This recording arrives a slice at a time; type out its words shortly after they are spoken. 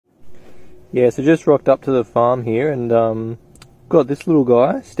Yeah, so just rocked up to the farm here and got this little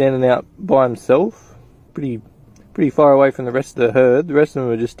guy standing out by himself, pretty far away from the rest of the herd. The rest of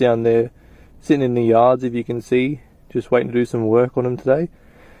them are just down there sitting in the yards, if you can see, just waiting to do some work on him today.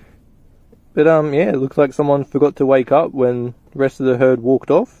 But yeah, it looks like someone forgot to wake up when the rest of the herd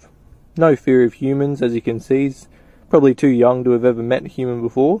walked off. No fear of humans, as you can see. He's probably too young to have ever met a human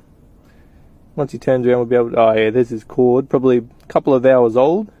before. Once he turns around, we'll be able to... Oh yeah, there's his cord. Probably a couple of hours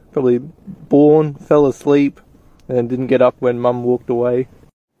old. Probably born, fell asleep, and didn't get up when Mum walked away.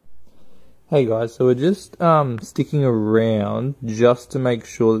 Hey guys, so we're just sticking around just to make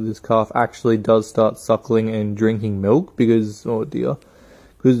sure that this calf actually does start suckling and drinking milk, because, oh dear,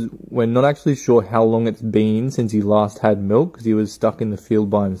 because we're not actually sure how long it's been since he last had milk, because he was stuck in the field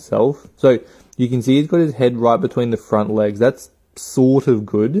by himself. So you can see he's got his head right between the front legs. That's sort of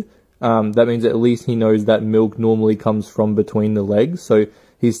good. That means at least he knows that milk normally comes from between the legs. So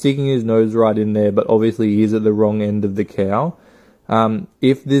he's sticking his nose right in there, but obviously he is at the wrong end of the cow.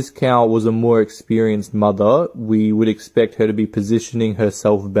 If this cow was a more experienced mother, we would expect her to be positioning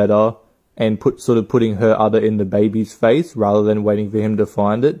herself better and sort of putting her udder in the baby's face rather than waiting for him to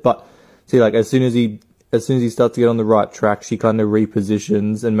find it. But see, like as soon as he starts to get on the right track, she kind of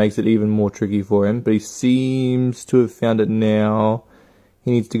repositions and makes it even more tricky for him. But he seems to have found it now. He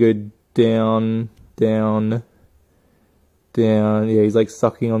needs to go down, down, down. Yeah, he's like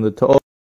sucking on the top.